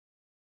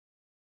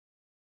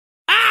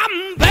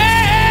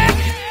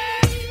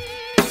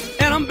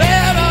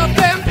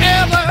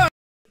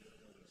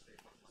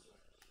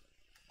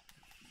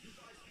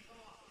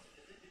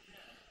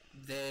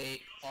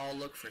they all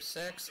look for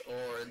sex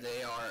or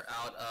they are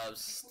out of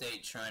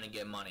state trying to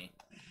get money.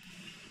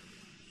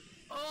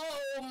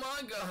 Oh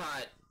my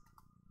god!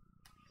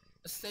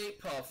 State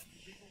Puff.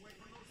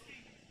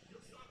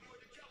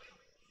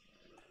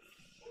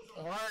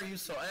 Why are you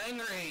so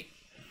angry?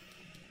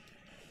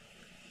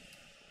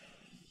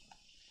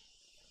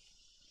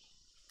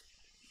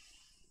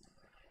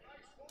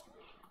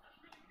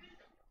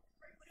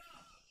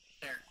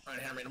 There,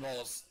 alright, hand me the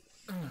balls.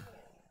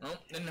 Nope,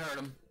 didn't hurt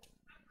him.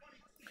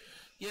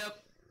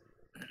 Yep.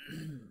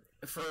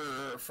 for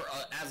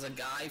as a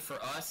guy, for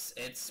us,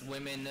 it's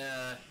women.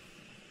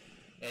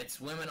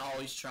 It's women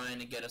always trying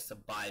to get us to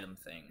buy them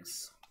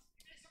things.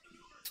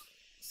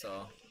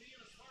 So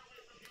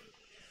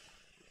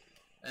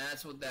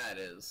that's what that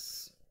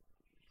is.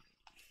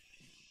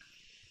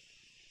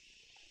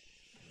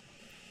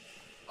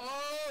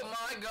 Oh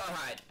my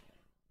god!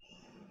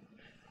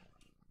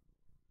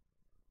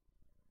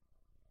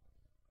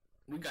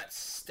 We got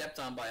stepped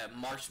on by a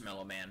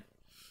marshmallow man.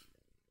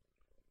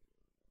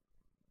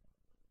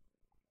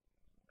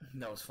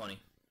 That was funny.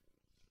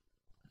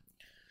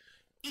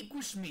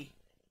 Equals me.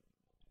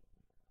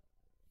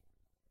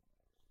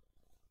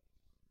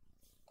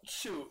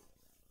 Shoot.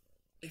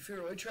 If you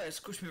really try to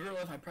squish me real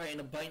life, I'd probably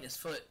end up biting his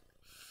foot.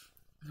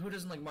 Who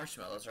doesn't like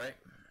marshmallows, right?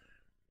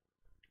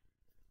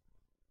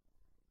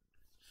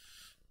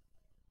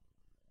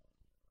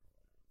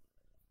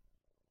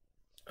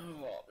 Oh,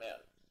 man.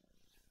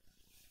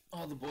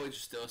 All the boys are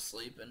still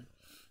sleeping.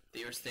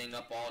 They were staying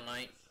up all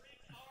night.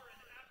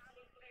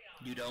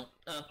 You don't?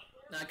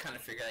 I kind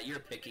of figured that. You're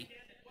picky.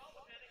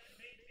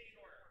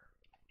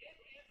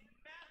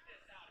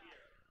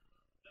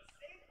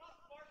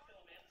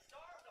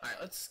 Alright,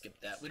 let's skip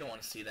that. We don't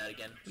want to see that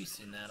again. We've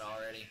seen that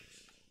already.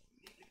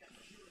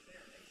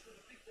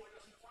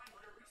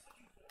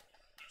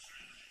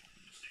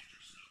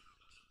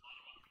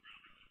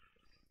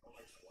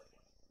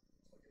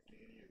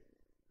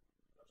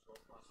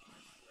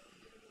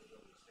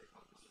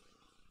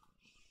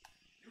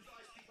 You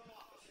guys keep him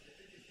off us if you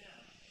think you can.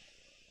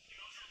 He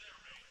knows you're there,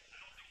 Ray. I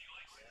don't think he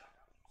likes it. Yeah,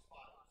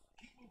 spot us.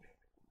 Keep moving.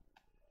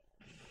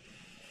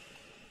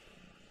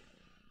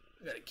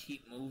 We gotta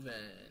keep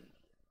moving.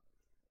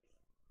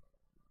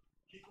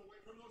 Keep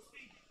away from those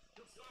feet.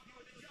 He'll stop you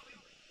with the jelly.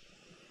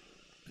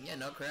 Yeah,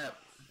 no crap.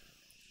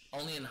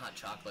 Only in hot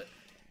chocolate.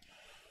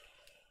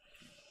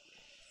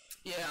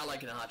 Yeah, I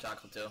like it in hot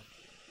chocolate too.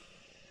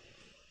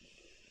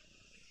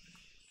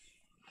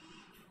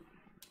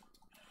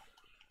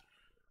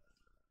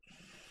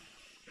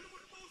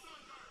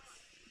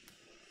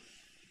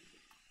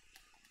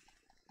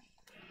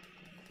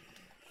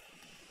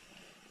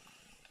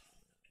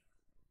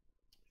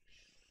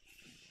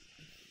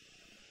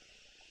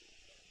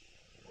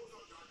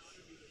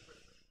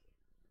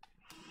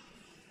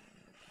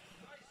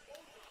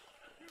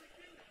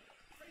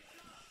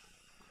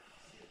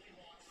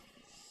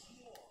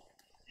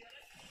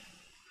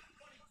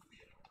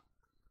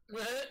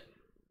 What?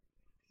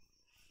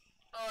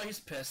 Oh, he's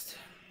pissed.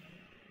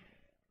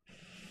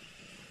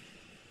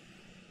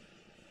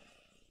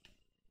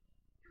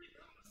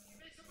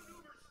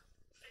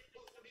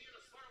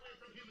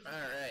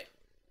 Alright.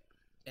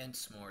 And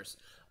s'mores.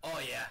 Oh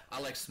yeah,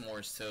 I like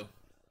s'mores too.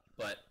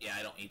 But yeah,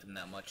 I don't eat them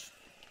that much.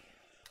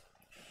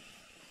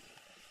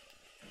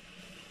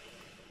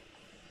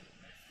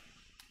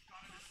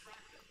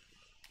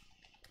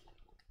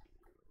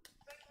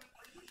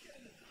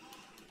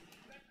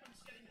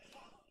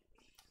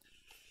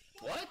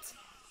 What?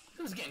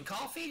 Who's getting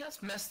coffee?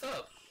 That's messed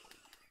up.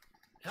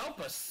 Help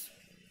us.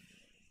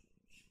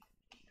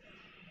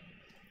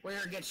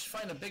 Where gets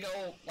find a big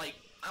old, like,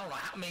 I don't know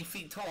how many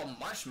feet tall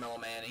marshmallow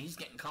man and he's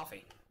getting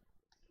coffee.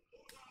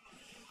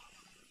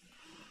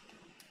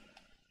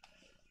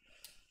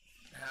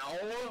 How?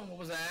 What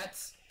was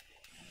that?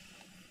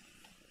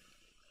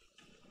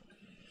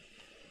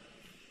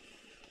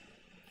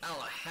 I don't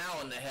know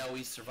how in the hell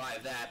we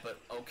survived that, but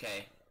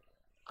okay.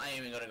 I ain't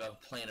even gonna go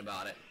complain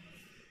about it.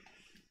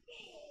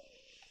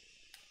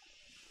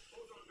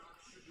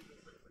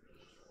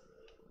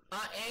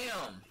 I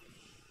am!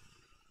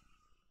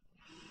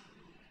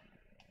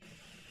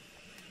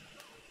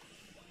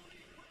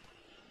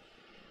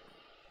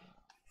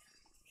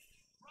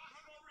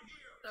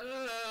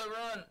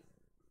 Run!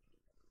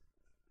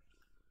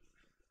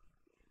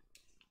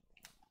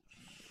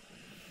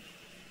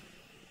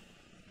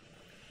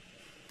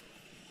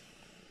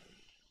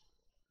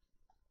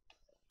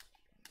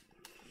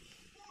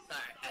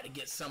 Alright, had to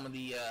get some of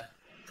the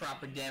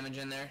proper damage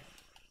in there.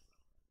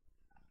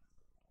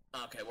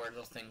 Okay, where are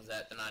those things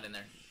at? They're not in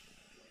there.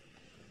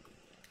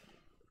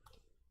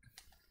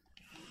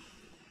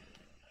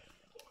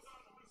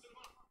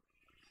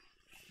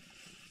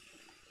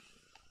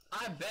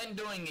 I've been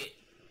doing it.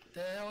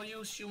 The hell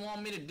you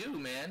want me to do,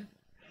 man?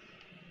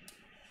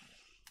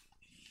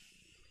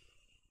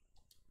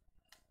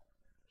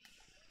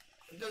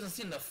 It doesn't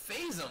seem to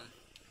phase him.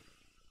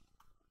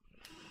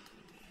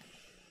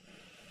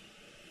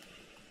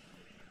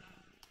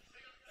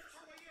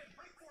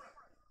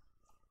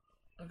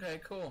 Okay,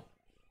 cool.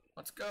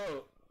 Let's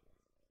go.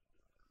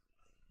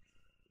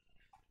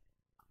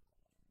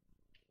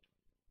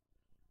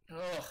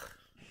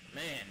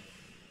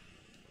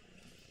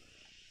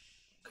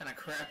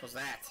 crap was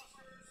that?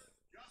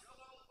 Just a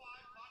level 5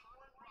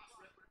 popcorn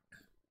crossrip.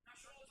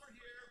 Nationals are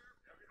here.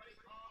 Everybody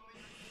calm.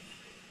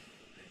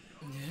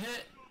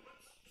 Hit.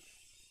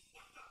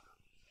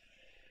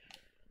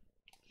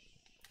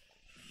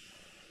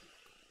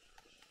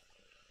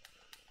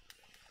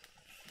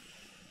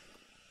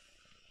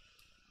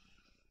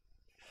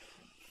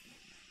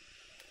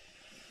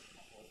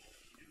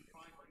 He didn't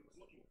find what he was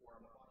looking for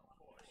on the bottom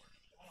floors.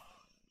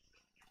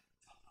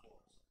 Top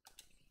floors.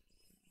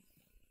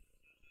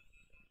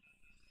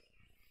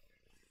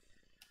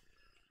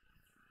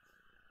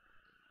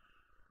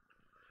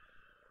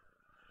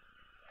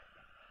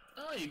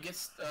 Oh, you get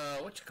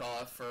what you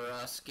call it for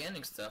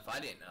scanning stuff. I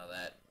didn't know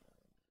that.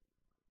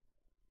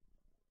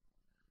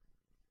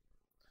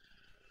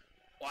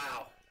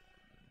 Wow.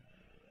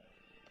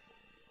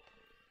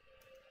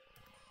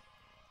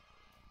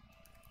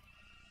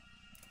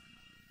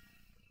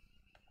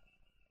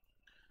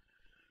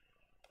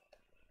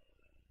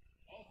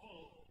 All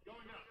full.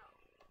 Going up.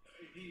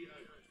 He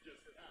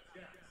just passed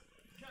gas.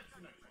 Catch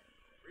the next one.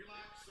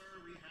 Relax, sir.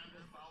 We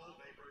handle foul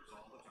vapors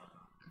all the time.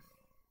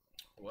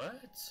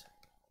 What?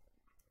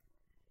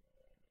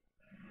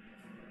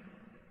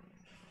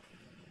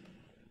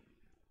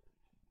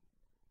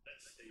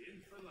 Let's stay in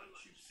for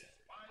lunch, you said.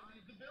 Why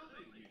leave the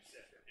building, you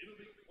said. It'll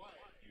be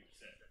quiet, you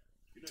said.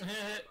 You know,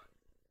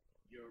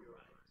 You're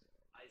right.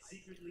 I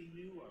secretly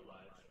knew our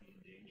lives would be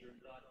in danger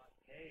and thought,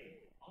 hey,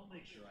 I'll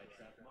make sure I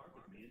trap Mark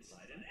with me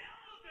inside an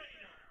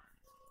elevator!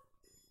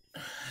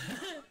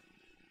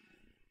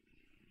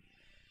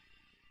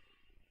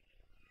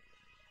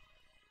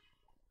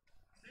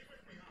 stay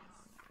with me,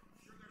 Hans.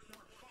 I'm sure there's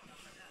more fun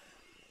up ahead.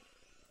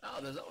 Oh,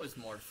 there's always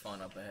more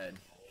fun up ahead.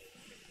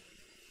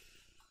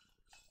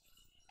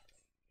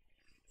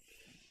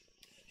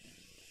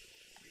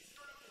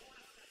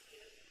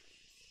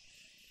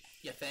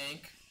 You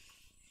think?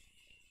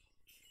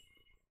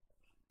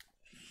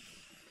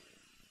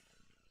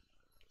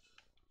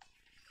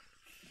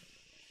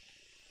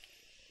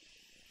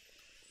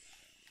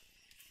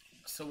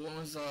 So what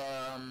was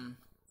oh,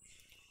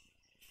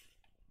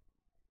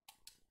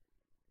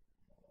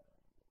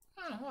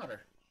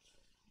 water.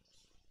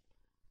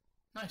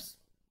 Nice.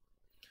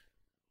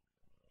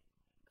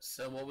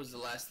 So what was the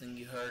last thing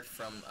you heard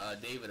from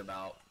David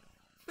about?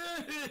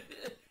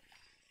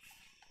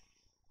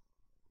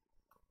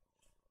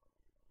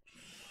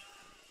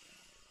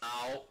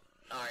 Ow.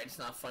 Alright, it's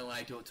not funny when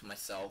I do it to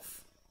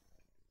myself.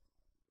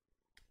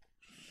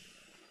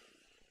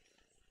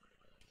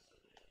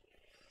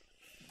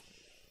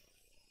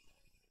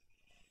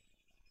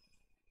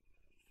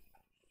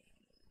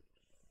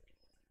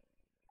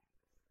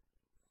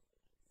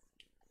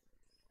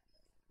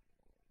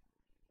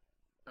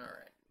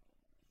 Alright.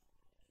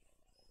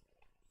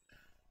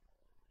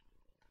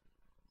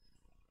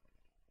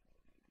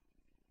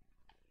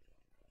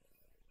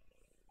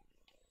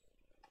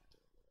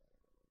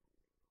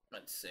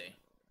 Let's see.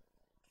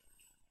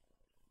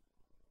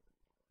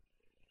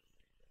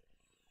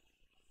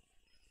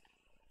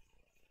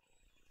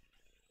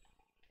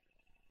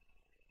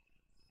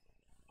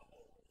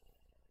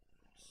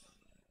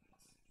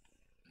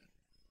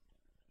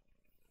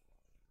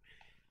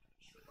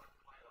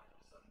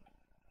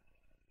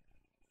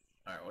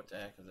 Alright, what the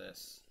heck is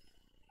this?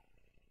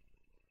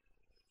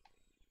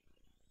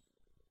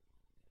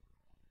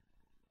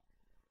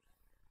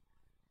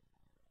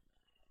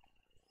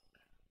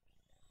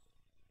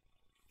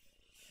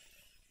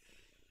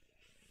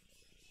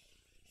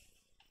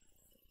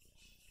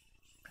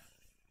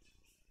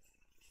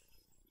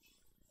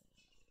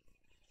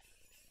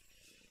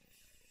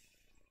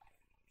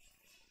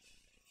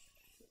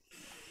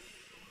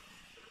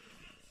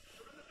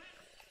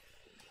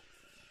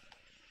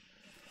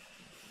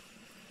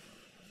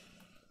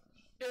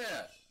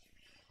 Yeah.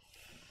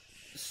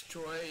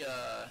 Destroy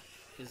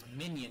his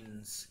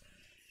minions.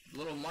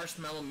 Little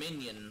marshmallow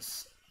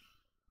minions.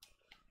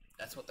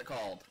 That's what they're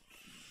called.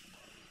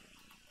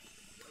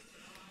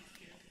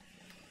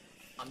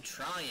 I'm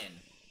trying.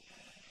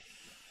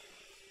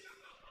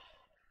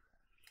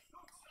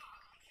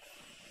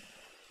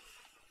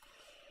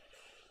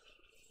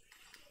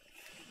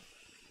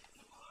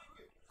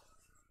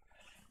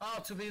 Oh,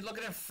 to be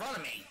looking in front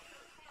of me.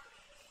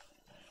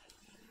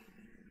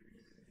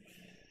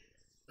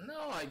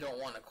 No, I don't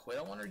want to quit.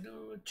 I want to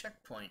do a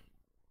checkpoint.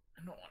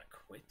 I don't want to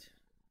quit.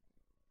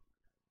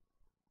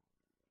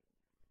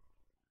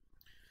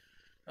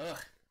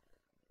 Ugh.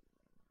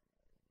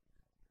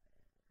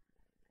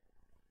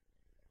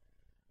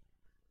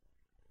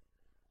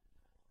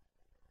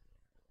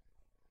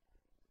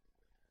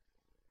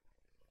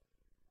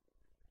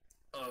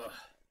 Ugh.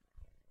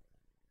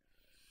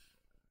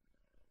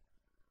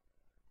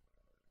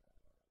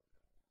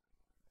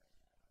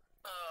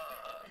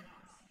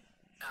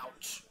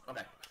 Ouch.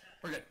 Okay,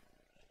 we're good.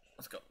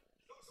 Let's go.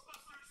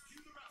 Ghostbusters to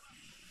the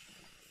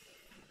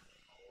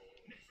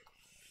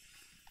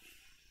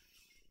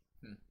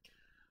rescue.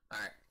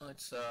 Alright,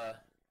 let's oh,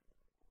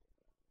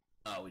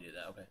 we did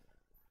that, okay.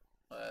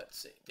 Let's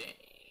see.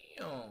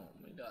 Damn,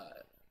 we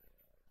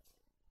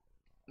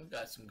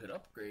got some good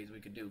upgrades we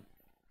could do.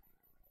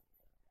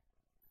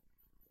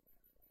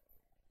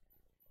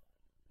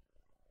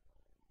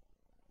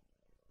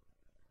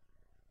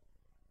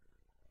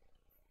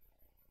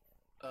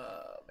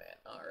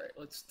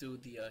 let's do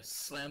the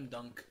slam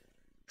dunk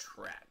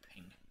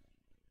trapping.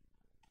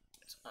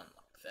 Let's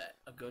unlock that.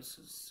 A ghost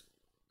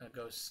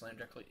slammed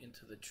directly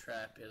into the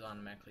trap is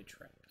automatically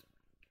trapped.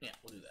 Yeah,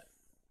 we'll do that.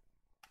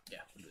 Yeah,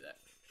 we'll do that.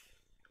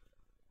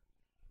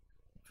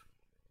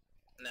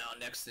 Now,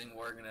 next thing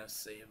we're gonna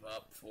save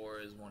up for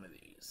is one of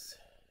these.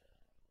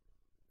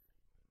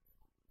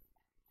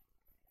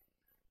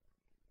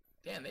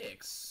 Damn, they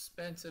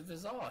expensive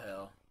as all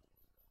hell.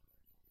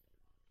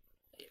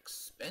 They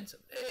expensive.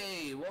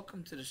 Hey,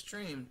 welcome to the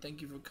stream.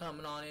 Thank you for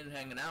coming on in and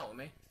hanging out with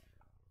me.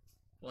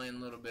 Playing a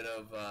little bit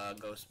of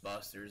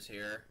Ghostbusters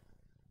here.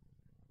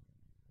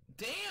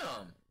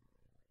 Damn!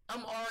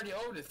 I'm already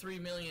over the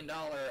 $3 million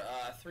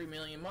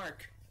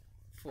mark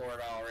for it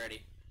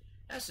already.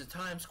 That's the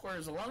Times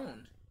Squares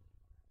alone.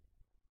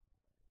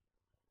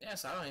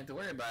 Yes, I don't have to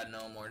worry about it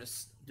no more.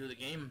 Just do the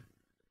game.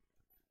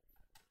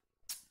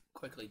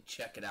 Quickly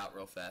check it out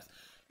real fast.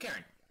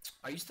 Karen,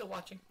 are you still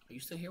watching? Are you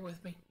still here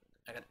with me?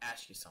 I gotta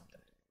ask you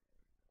something.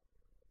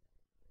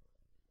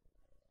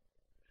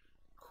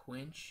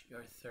 Quench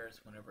your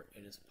thirst whenever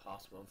it is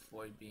possible.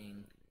 Avoid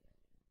being...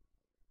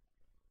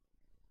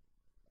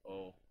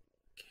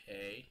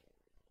 Okay.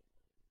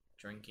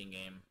 Drinking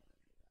game.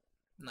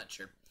 I'm not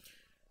sure.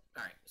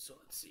 Alright, so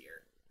let's see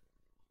here.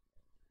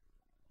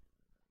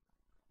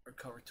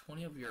 Recover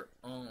 20 of your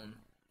own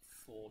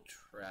full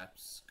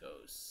traps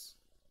ghosts.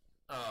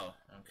 Oh,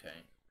 okay.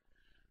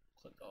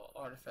 Click all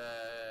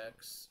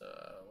artifacts.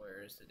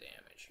 Where is the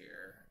damage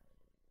here?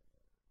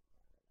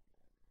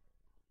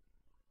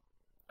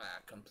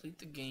 Complete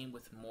the game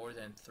with more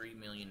than 3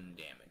 million in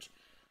damage.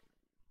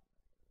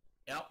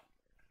 Yep,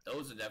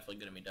 those are definitely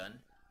going to be done.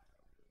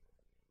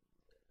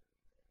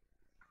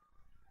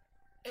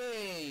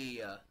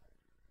 Hey!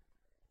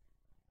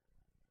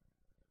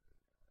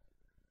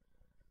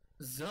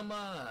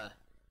 Zuma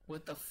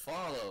with the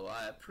follow.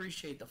 I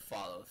appreciate the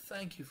follow.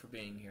 Thank you for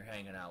being here,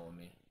 hanging out with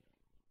me.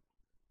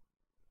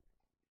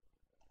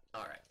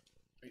 Alright,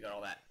 we got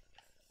all that.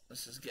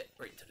 Let's just get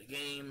right to the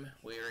game.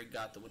 We already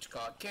got the what you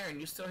call it.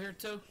 Karen, you still here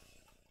too?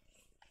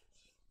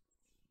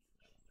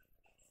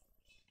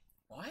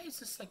 Why is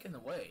this like in the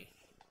way?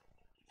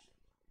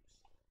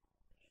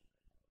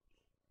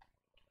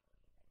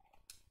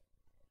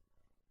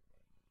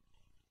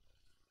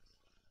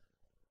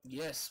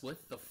 Yes,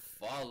 with the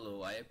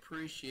follow. I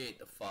appreciate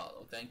the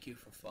follow. Thank you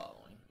for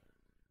following.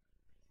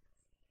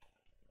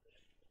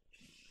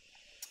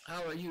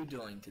 How are you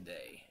doing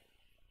today?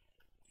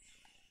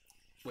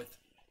 With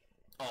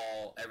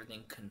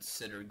everything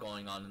considered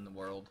going on in the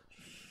world.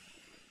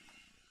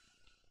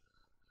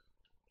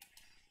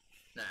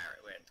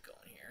 Alright, we have to go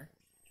in here.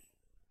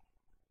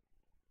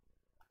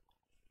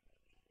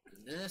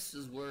 This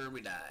is where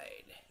we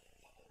died.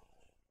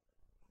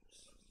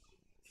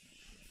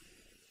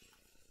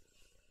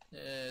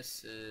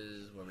 This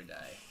is where we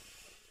die.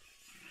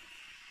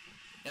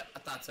 Yep, I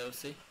thought so,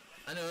 see?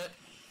 I knew it.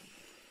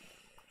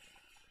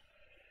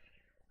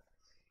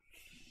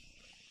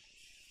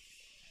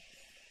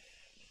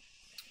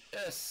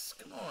 Yes,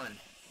 come on.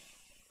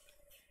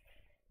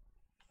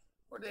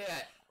 Where they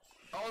at?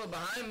 Oh, they're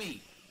behind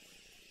me.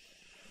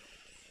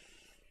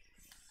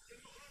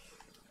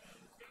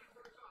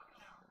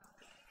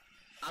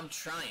 I'm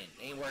trying.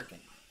 Ain't working.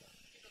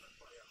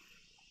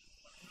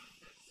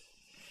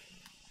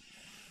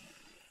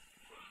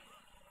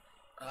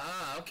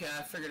 Ah, okay.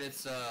 I figured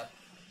it's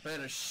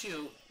better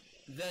shoot,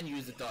 then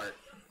use the dart.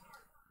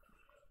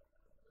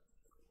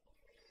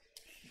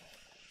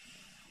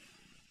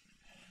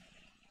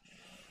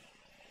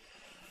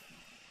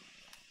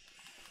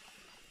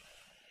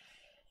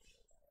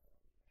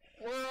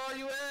 Where are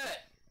you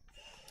at?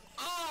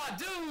 Ah,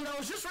 dude, I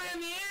was just right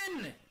in the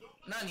end.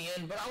 Not in the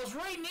end, but I was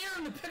right near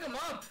him to pick him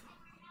up.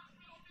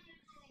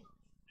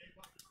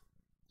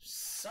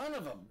 Son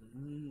of a...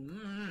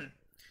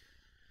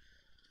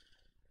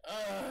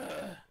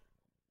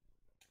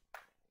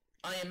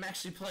 I am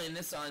actually playing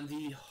this on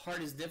the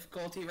hardest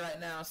difficulty right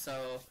now,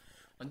 so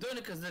I'm doing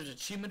it because there's an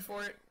achievement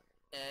for it.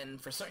 And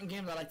for certain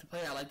games I like to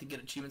play, I like to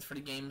get achievements for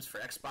the games for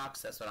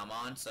Xbox. That's what I'm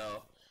on,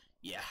 so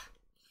yeah.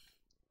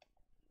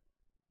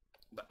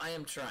 But I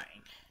am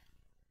trying.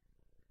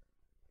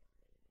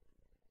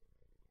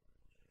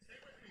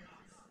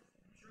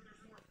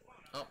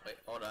 Oh, wait,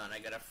 hold on. I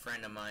got a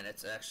friend of mine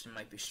that's actually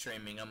might be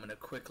streaming. I'm going to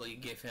quickly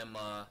give him,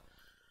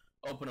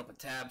 open up a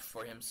tab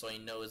for him so he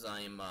knows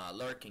I'm,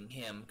 lurking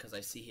him, because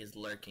I see he's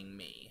lurking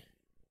me.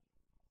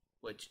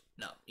 Which,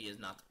 no, he is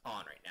not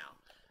on right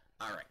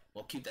now. Alright,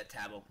 we'll keep that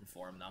tab open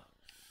for him, though.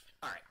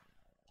 Alright.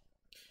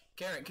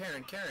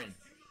 Karen.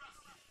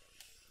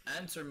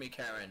 Answer me,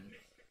 Karen.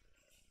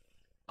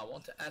 I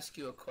want to ask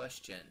you a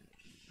question.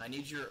 I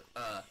need your,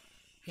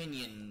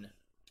 opinion.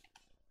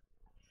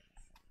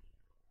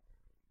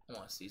 I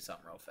want to see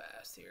something real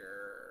fast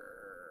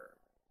here.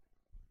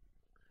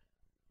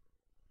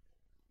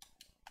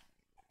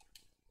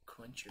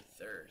 Quench your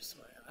thirst.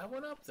 I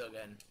went up though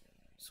again.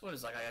 So what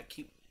is like I gotta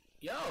keep...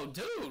 Yo,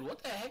 dude,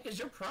 what the heck is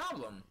your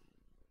problem?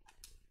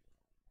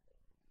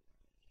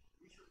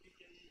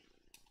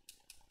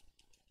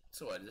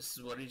 So what, this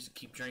is what he just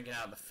keep drinking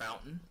out of the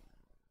fountain?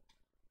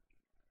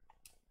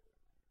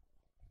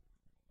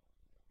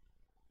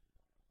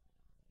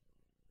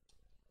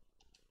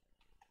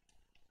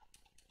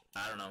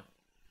 I don't know.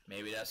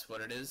 Maybe that's what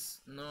it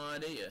is. No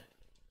idea.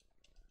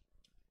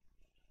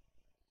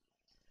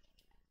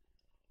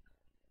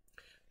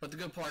 But the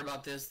good part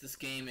about this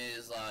game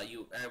is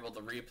you are able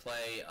to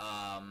replay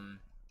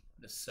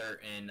the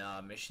certain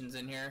missions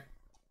in here.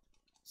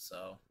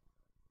 So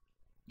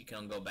you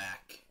can go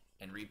back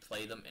and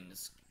replay them and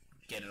just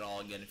get it all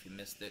again if you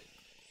missed it.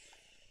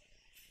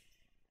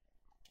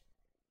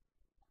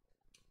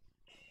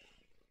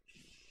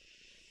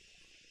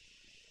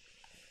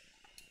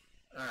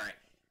 Alright.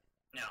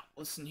 Now,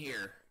 listen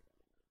here.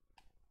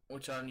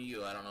 Which one are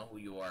you? I don't know who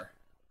you are.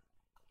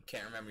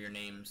 Can't remember your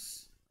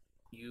names.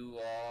 You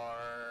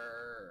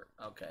are...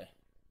 Okay.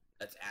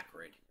 That's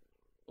Aykroyd.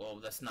 Well,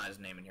 that's not his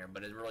name in here,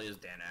 but it really is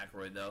Dan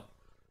Aykroyd, though.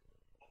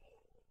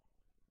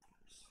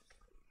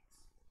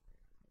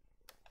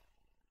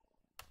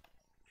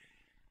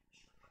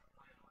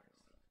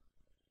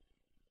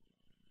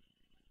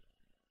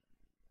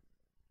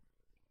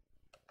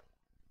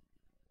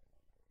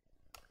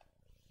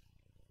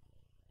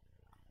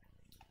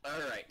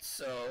 Alright,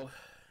 so...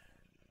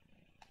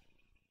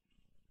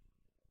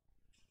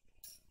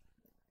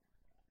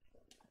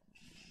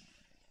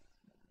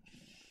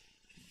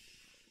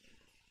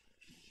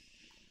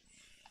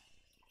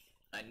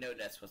 I know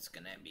that's what's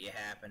gonna be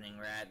happening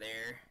right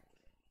there.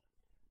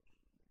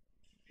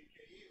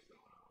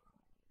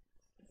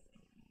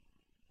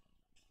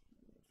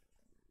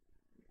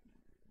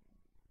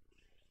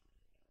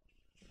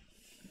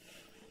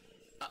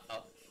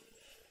 Uh-oh.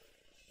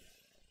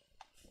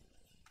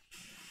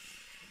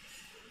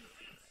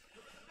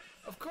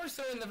 Of course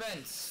they're in the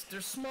vents.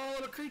 They're small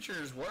little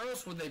creatures. Where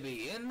else would they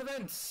be? In the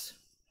vents.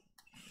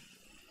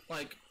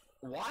 Like,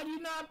 why do you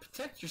not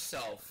protect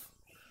yourself?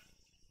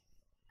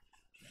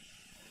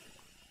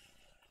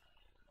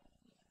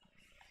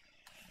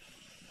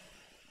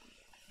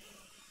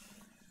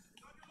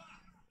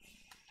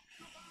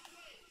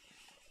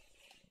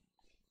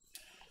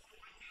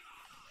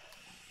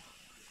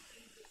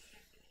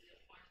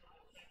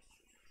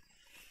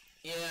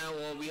 Yeah,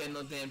 well, we had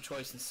no damn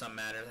choice in some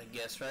matters, I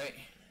guess, right?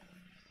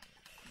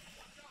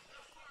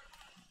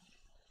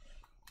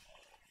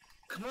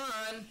 Come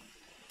on!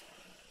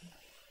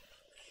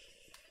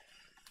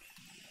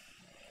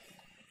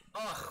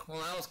 Ugh,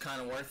 well, that was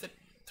kind of worth it.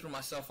 Threw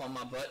myself on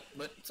my butt,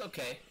 but it's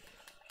okay.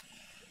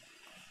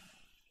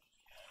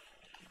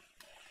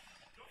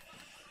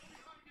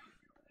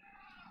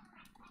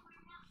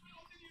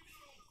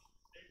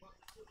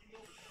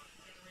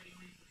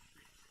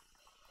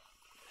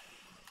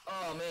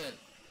 Oh, man.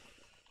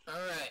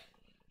 Alright.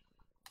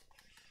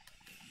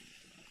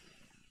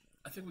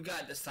 I think we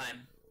got it this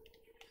time.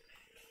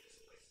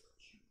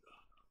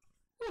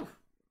 Whew.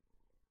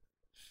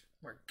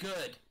 We're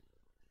good.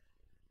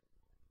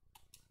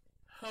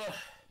 Oh.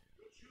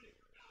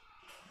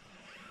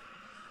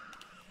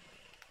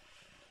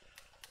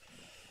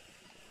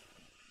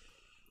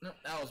 Nope,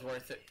 that was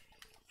worth it.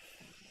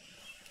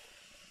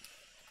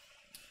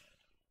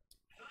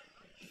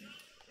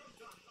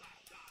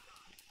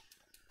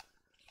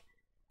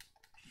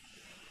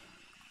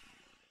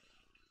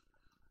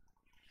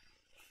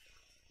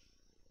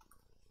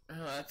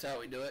 Oh, that's how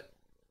we do it.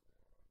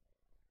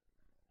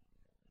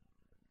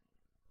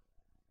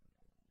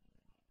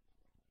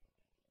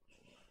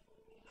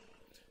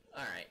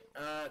 Alright,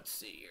 let's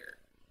see here.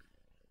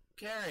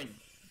 Karen.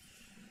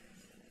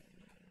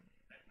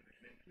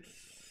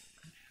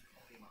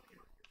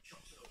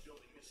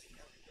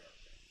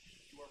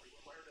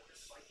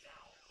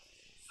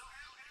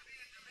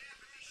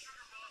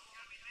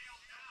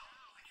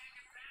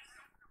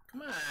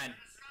 Come on.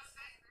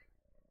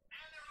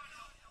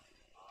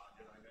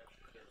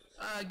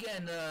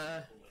 Again,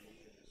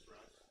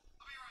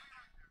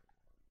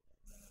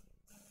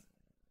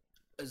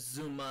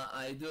 Azuma,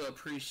 I do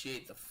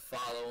appreciate the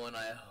follow, and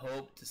I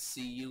hope to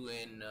see you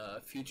in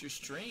future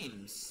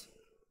streams.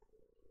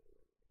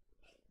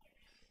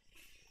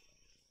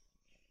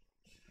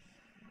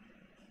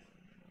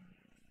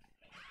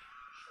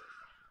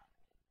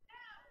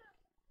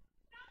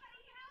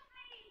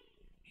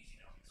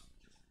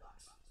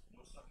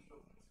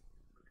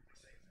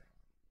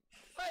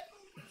 What?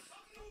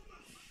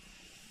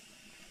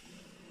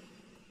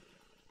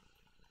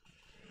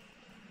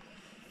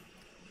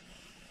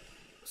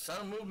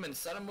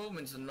 Sudden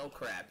movements, and no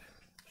crap.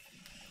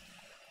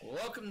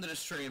 Welcome to the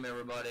stream,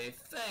 everybody.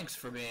 Thanks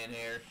for being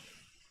here.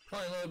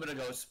 Playing a little bit of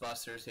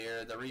Ghostbusters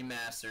here, the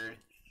remastered.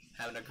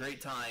 Having a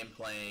great time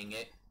playing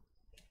it.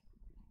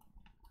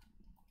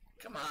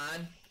 Come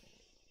on.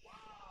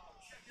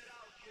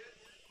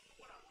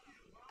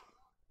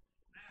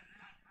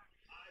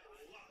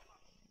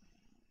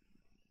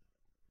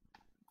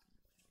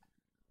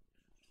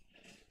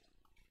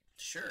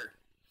 Sure.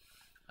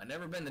 I've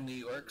never been to New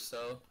York,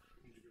 so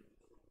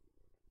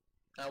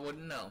I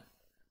wouldn't know.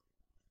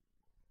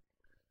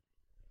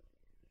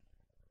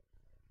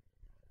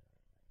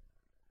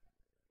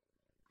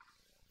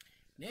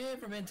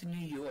 Never been to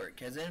New York.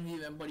 Has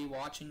anybody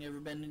watching ever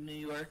been to New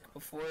York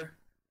before? Ray,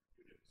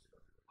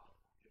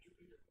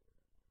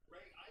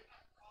 I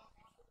got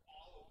coffee for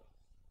all of us.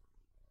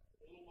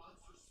 The little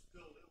monster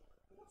spilled it.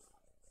 What's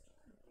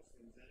those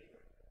things anyway?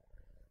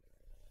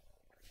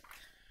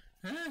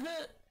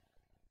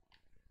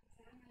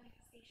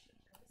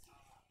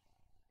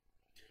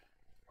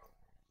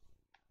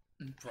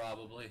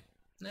 Probably.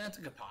 That's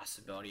a good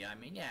possibility. I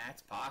mean, yeah,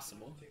 it's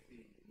possible. Take the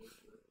most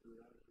food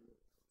out of it.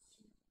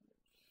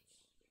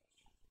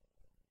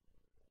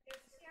 There's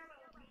a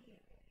stairwell over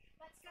here.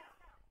 Let's go.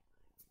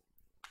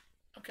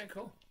 Okay,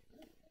 cool.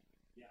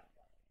 Yeah,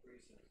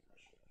 Grace is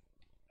special.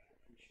 I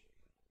appreciate it.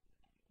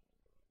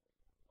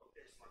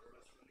 Okay, Slugger,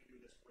 let's really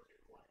do this quick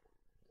and quiet.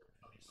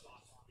 Tubby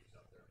Sauce is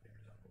up there,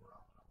 figures out where we're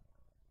up.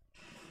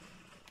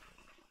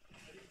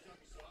 I think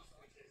Tubby Sauce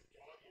thinks his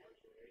dog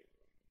ears, right?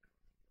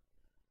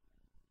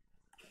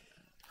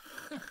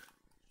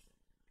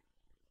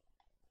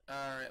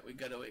 Alright, we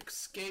gotta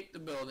escape the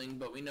building,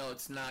 but we know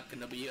it's not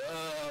gonna be.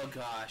 Oh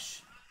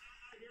gosh.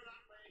 I hear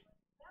that, Ray.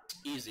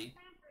 Easy.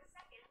 Plan for a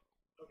second.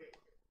 Okay,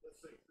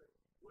 let's see.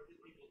 What did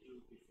people do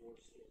before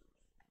storms?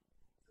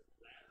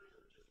 Ladders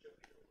or just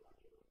jumping over?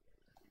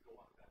 We go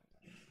up that.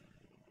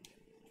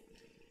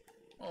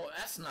 Oh,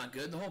 that's not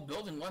good. The whole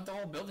building, what? The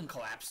whole building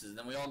collapses,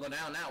 then we all go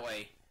down that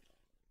way.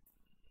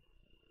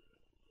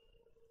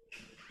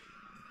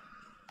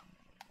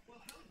 Well,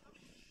 hell,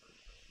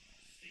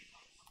 stay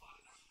on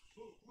spot.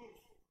 Move, move.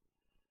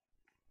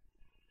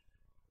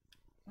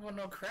 Well,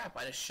 no crap.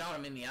 I just shot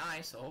him in the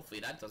eye, so hopefully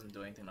that doesn't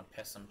do anything to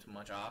piss him too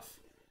much off.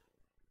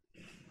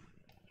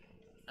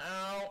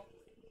 Ow!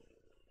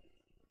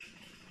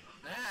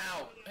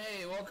 Ow!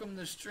 Hey, welcome to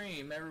the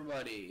stream,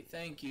 everybody.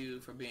 Thank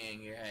you for being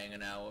here,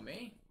 hanging out with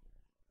me.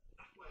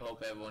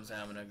 Hope everyone's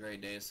having a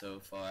great day so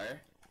far. Fine.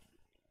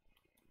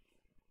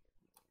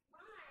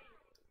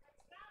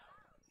 Let's go.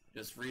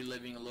 Just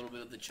reliving a little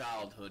bit of the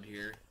childhood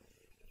here.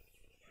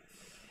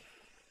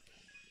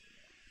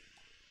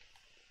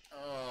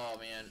 Oh,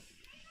 man.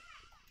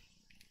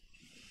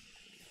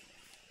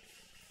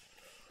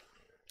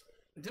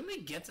 Didn't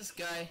we get this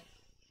guy?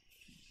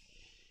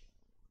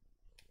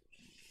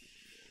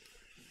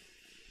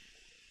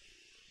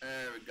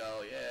 There we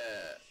go,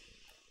 yeah.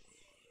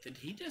 Did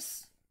he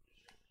just...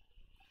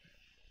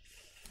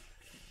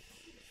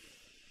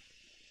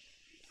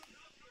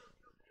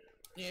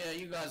 Yeah,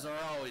 you guys are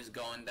always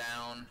going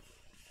down.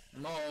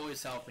 I'm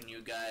always helping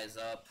you guys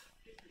up.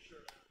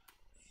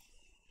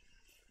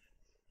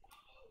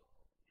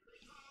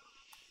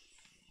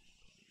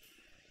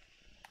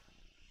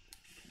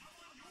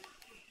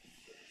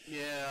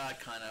 Yeah,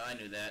 I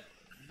knew that.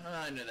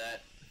 I knew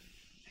that.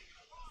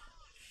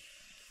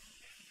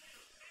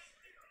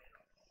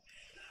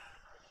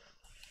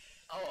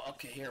 Oh,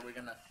 okay, here, we're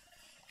gonna...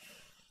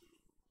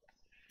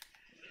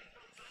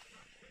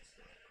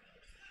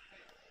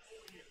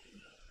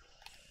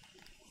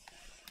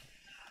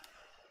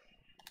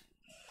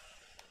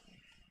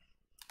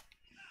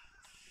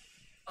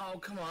 Oh,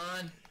 come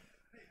on.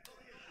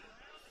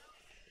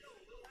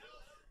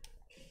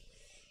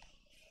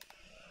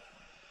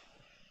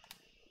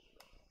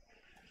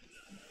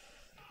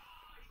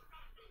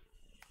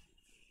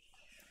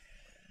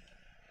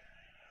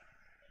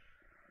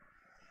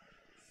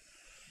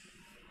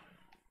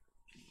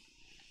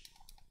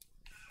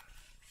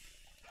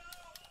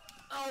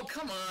 Oh,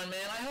 come on, man.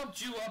 I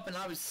helped you up and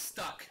I was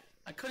stuck.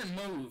 I couldn't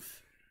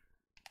move.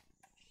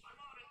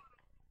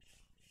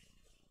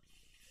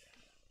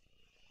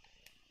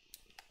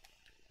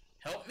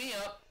 Help me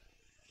up.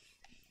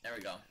 There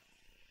we go.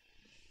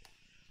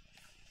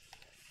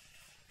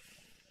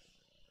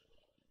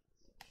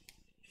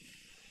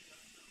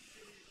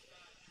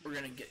 We're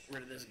gonna get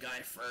rid of this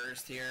guy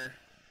first here.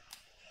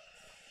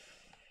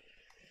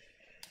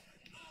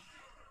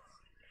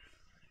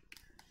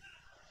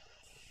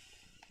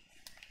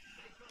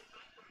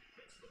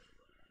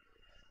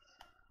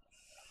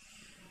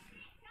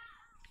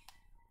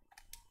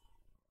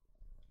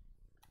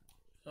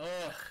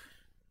 Ugh.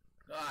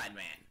 God,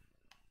 man.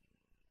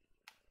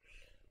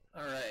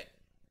 Alright.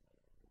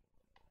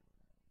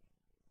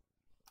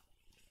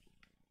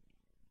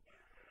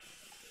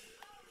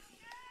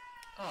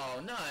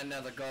 Oh, not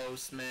another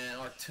ghost, man,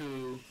 or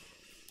two.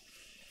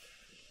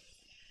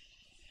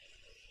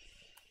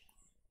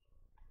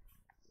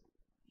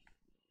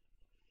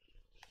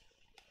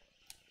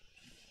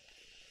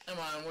 Come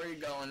on, where are you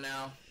going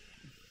now?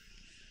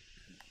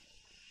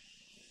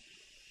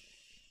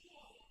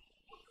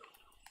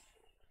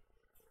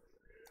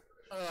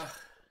 Ugh.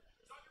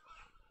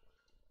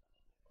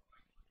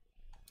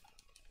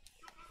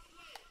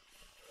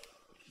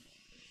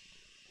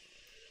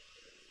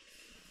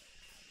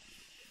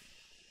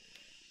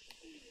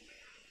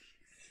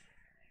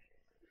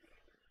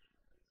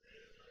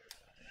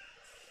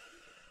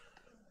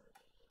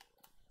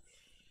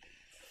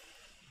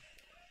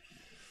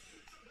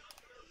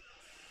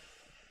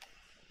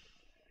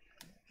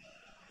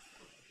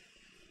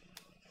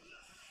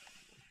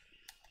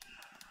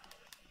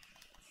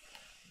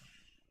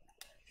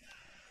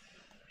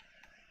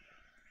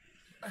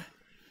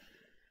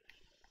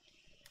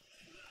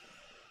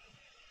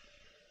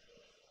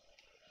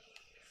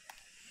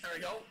 There we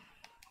go.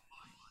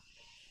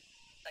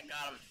 I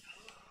got him.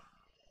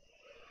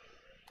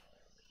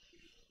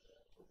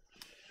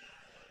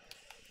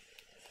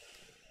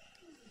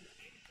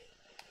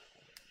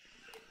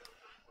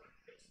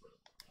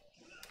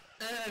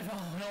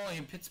 Only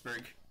in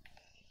Pittsburgh.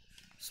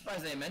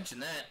 Surprised they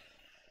mentioned that.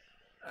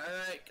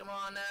 Alright, come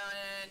on now,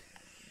 Ed.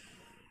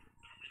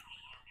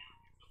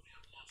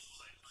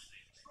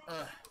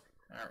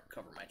 I'll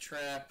recover my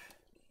trap.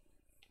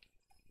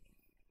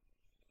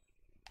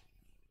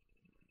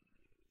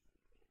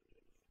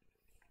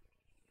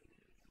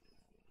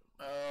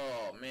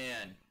 Oh,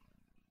 man.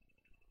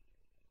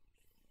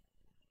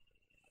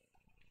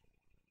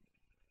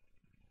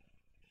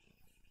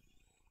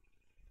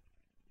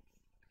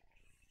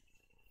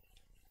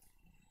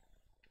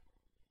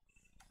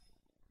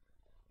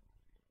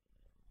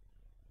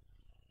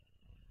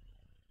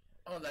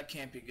 Oh, that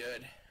can't be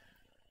good.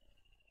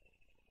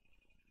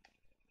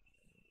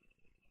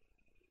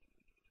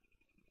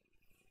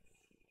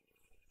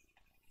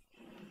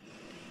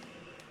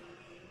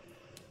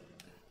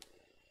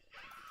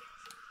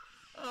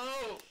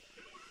 Oh!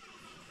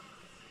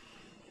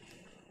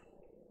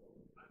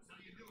 That's how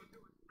you do it.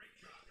 Great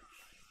job.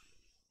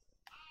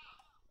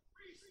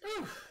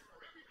 Whew.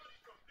 Everybody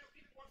from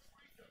 54th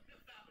Street to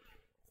Fifth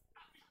Avenue.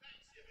 Happy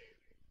Thanksgiving.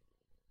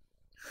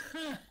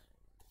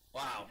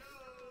 Wow.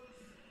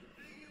 The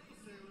big evil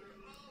sailor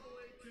all the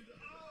way to the...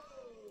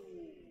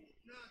 Oh!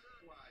 Not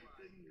quite.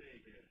 Didn't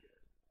make it.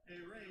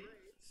 Hey, Ray,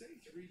 say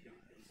three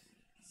guys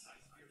the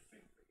size of your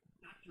finger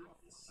knocked you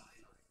off the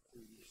side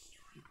through your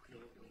street.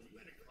 You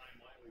had to climb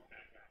all the way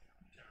back up.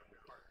 Terrible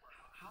part.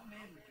 How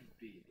mad would you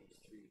be if those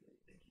three were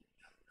thinking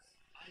tucks?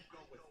 I'd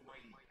go with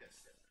Mighty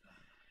Fist.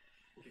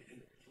 Okay,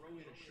 and throw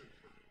in a shirt.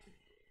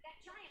 That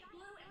giant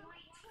blue and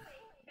white toy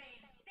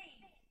man thing,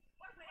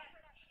 or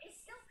whatever, is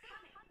still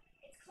coming.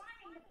 It's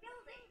climbing the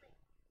building.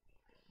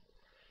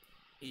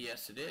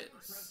 Yes, it is.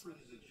 Impressed with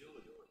his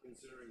agility,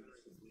 considering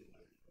it's completely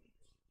out of place.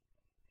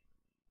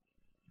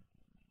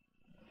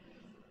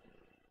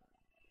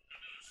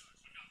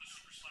 We've got the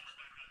Super Slammer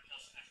back up,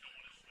 plus Echo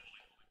on his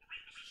rolling.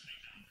 Repositioning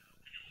now.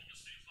 Can you hold the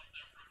stage up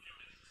there for a few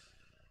minutes?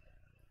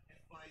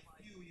 If by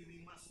few you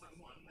mean less than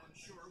one, then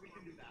sure, we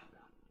can do that.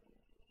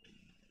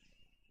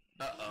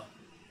 Uh-oh.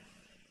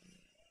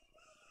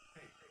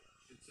 Hey,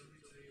 did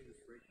somebody tell you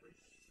this break?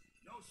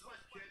 No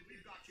sweat, kid.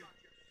 We've got you.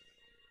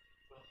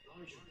 Well, as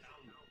long as you're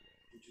down now,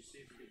 would you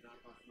see if you could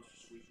knock off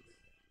Mr. Sweet?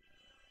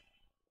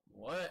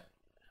 What?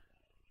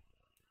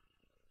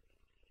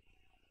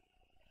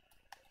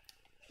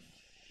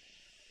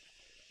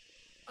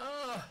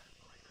 Oh! Are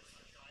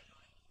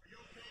you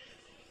okay?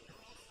 You're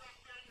all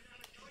strapped down. You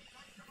got a joint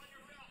come on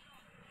your belt.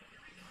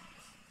 Here he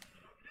comes.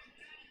 Big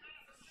Daddy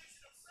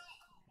manifestation himself.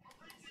 A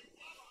raging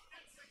lava.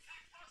 That's the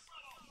cat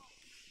marshmallow.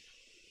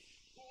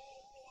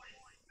 Oh boy.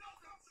 No,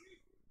 no, Chief.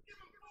 Give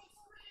him full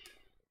screen.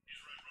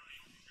 He's right, Ronnie.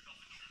 Your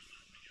health insurance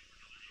doesn't begin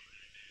for another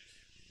 8 days.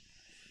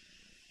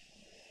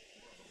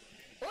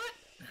 What?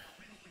 How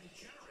many can you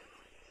generate?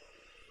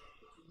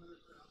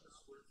 200,000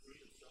 square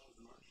feet of solid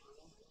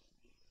marshmallow.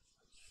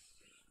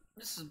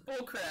 This is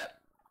bullcrap.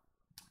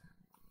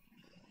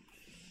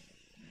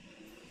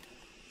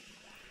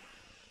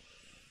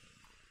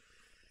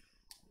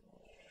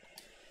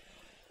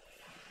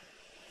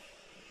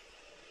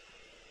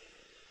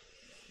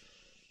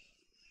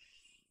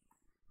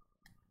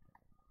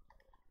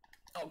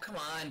 Oh, come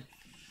on.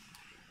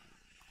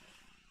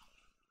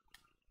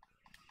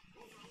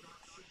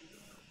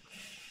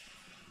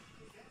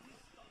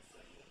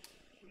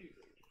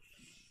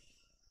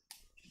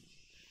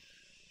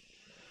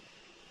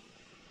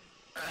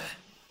 Ah.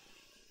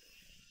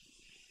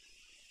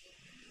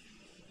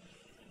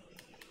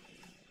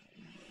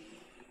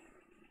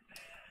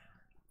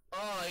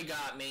 Oh, he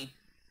got me.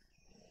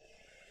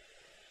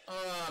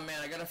 Oh,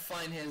 man, I gotta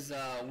find his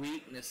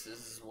weaknesses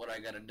is what I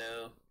gotta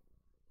do.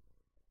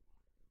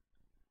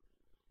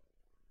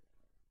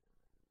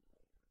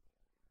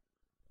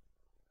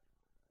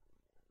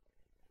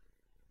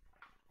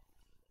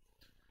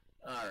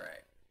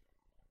 Alright.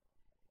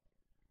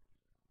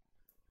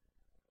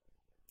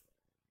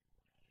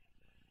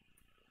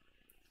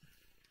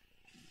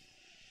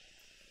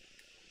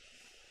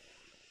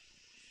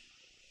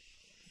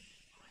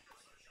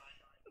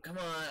 Come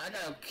on,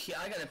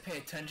 I gotta pay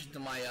attention to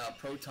my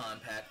proton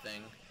pack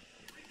thing.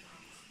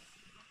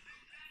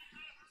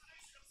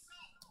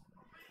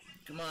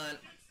 Come on.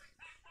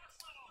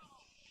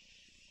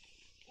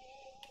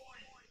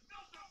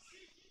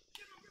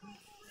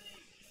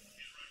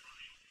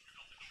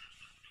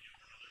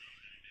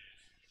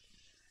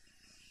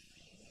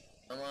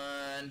 Come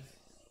on.